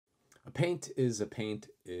A paint is a paint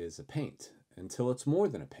is a paint until it's more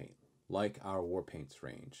than a paint, like our Warpaints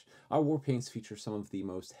range. Our Warpaints feature some of the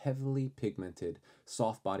most heavily pigmented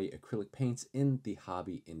soft body acrylic paints in the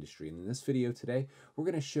hobby industry. And in this video today, we're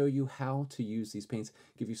going to show you how to use these paints,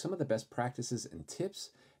 give you some of the best practices and tips,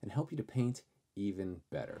 and help you to paint even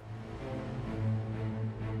better.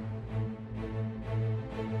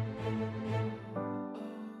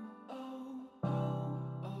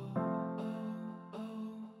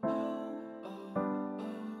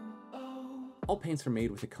 All paints are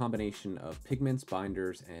made with a combination of pigments,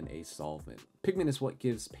 binders, and a solvent. Pigment is what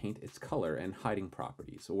gives paint its color and hiding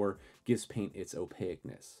properties, or gives paint its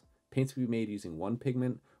opaqueness. Paints can be made using one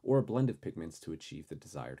pigment or a blend of pigments to achieve the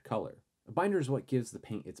desired color. A binder is what gives the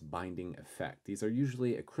paint its binding effect. These are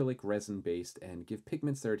usually acrylic resin-based and give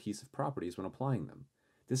pigments their adhesive properties when applying them.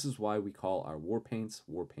 This is why we call our Warpaints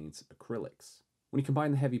acrylics. When you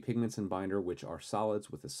combine the heavy pigments in binder, which are solids,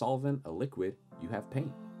 with a solvent, a liquid, you have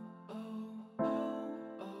paint.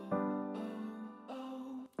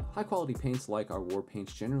 High-quality paints like our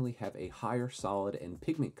Warpaints generally have a higher solid and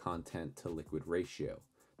pigment content to liquid ratio.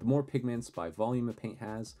 The more pigments by volume a paint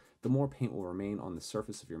has, the more paint will remain on the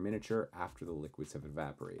surface of your miniature after the liquids have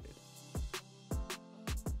evaporated.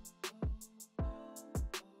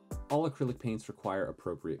 All acrylic paints require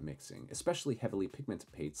appropriate mixing, especially heavily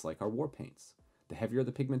pigmented paints like our Warpaints. The heavier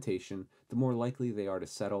the pigmentation, the more likely they are to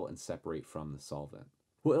settle and separate from the solvent.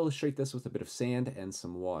 We'll illustrate this with a bit of sand and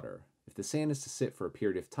some water. If the sand is to sit for a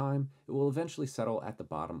period of time, it will eventually settle at the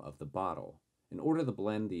bottom of the bottle. In order to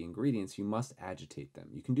blend the ingredients, you must agitate them.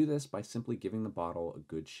 You can do this by simply giving the bottle a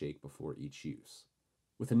good shake before each use.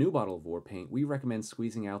 With a new bottle of Warpaint, we recommend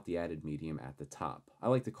squeezing out the added medium at the top. I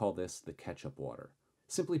like to call this the ketchup water.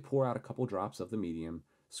 Simply pour out a couple drops of the medium,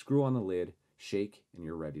 screw on the lid, shake, and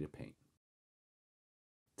you're ready to paint.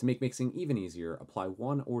 To make mixing even easier, apply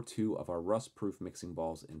 1 or 2 of our rust-proof mixing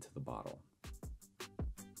balls into the bottle.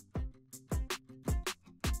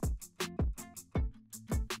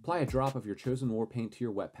 Apply a drop of your chosen Warpaint to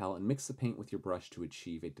your wet palette and mix the paint with your brush to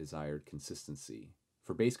achieve a desired consistency.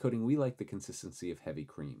 For base coating, we like the consistency of heavy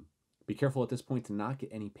cream. Be careful at this point to not get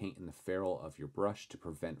any paint in the ferrule of your brush to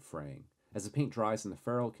prevent fraying, as the paint dries in the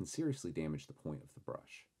ferrule, it can seriously damage the point of the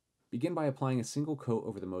brush. Begin by applying a single coat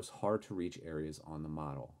over the most hard-to-reach areas on the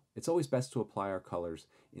model. It's always best to apply our colors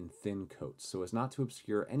in thin coats so as not to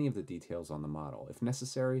obscure any of the details on the model. If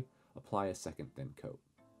necessary, apply a second thin coat.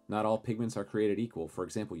 Not all pigments are created equal. For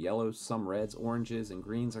example, yellows, some reds, oranges, and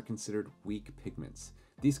greens are considered weak pigments.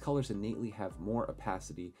 These colors innately have more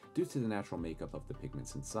opacity due to the natural makeup of the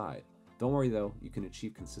pigments inside. Don't worry though, you can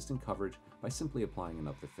achieve consistent coverage by simply applying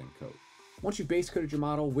another thin coat. Once you've base coated your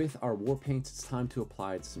model with our Warpaints, it's time to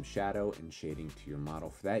apply some shadow and shading to your model.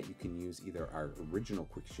 For that, you can use either our original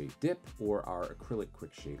quick shade dip or our acrylic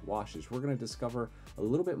quick shade washes. We're going to discover a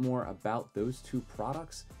little bit more about those two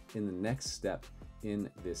products in the next step in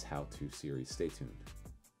this how-to series. Stay tuned.